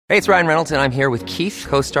Hey, it's Ryan Reynolds, and I'm here with Keith,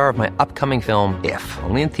 co-star of my upcoming film, If,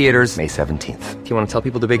 only in theaters May 17th. Do you want to tell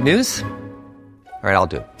people the big news? All right, I'll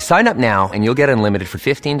do it. Sign up now and you'll get unlimited for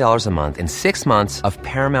 $15 a month and 6 months of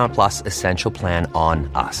Paramount Plus Essential Plan on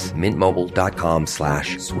us.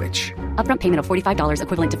 MintMobile.com/switch. Upfront payment of $45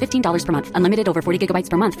 equivalent to $15 per month. Unlimited over 40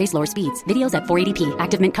 gigabytes per month. Face lower speeds. Videos at 480p.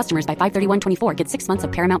 Active Mint customers by 531.24 get 6 months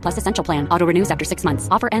of Paramount Plus Essential Plan. Auto renews after 6 months.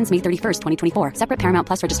 Offer ends May 31st, 2024. Separate Paramount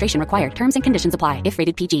Plus registration required. Terms and conditions apply if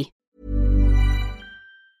rated PG.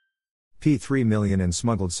 P3 million in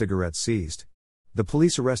smuggled cigarettes seized. The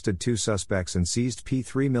police arrested 2 suspects and seized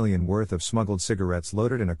P3 million worth of smuggled cigarettes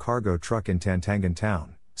loaded in a cargo truck in Tantangan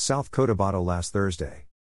Town, South Cotabato last Thursday.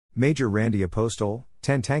 Major Randy Apostol,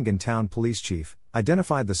 Tantangan Town Police Chief,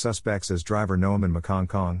 identified the suspects as driver Noaman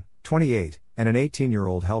Makongkong, 28, and an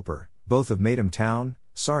 18-year-old helper, both of Matam Town,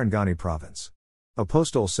 Sarangani Province.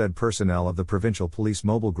 Apostol said personnel of the Provincial Police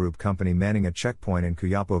Mobile Group Company manning a checkpoint in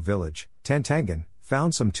Cuyapo Village, Tantangan,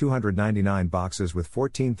 found some 299 boxes with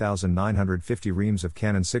 14,950 reams of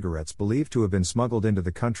Canon cigarettes believed to have been smuggled into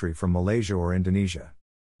the country from Malaysia or Indonesia.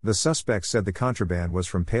 The suspects said the contraband was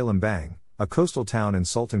from Palembang, a coastal town in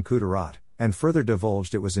Sultan Kudarat, and further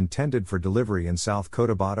divulged it was intended for delivery in South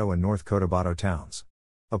Cotabato and North Cotabato towns.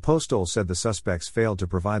 Apostol said the suspects failed to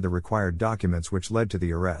provide the required documents which led to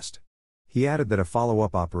the arrest. He added that a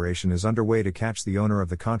follow-up operation is underway to catch the owner of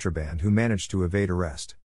the contraband who managed to evade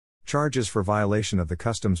arrest. Charges for violation of the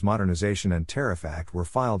Customs Modernization and Tariff Act were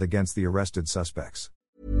filed against the arrested suspects.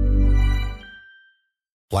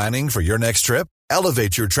 Planning for your next trip?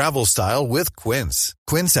 Elevate your travel style with Quince.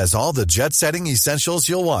 Quince has all the jet-setting essentials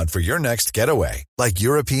you'll want for your next getaway, like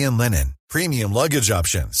European linen, premium luggage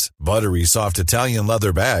options, buttery soft Italian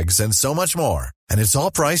leather bags, and so much more. And it's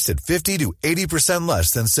all priced at 50 to 80%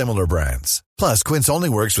 less than similar brands. Plus, Quince only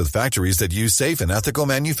works with factories that use safe and ethical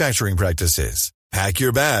manufacturing practices. Pack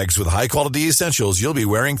your bags with high-quality essentials you'll be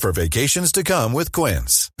wearing for vacations to come with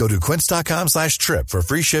Quince. Go to quince.com/trip for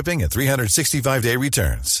free shipping and 365-day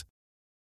returns.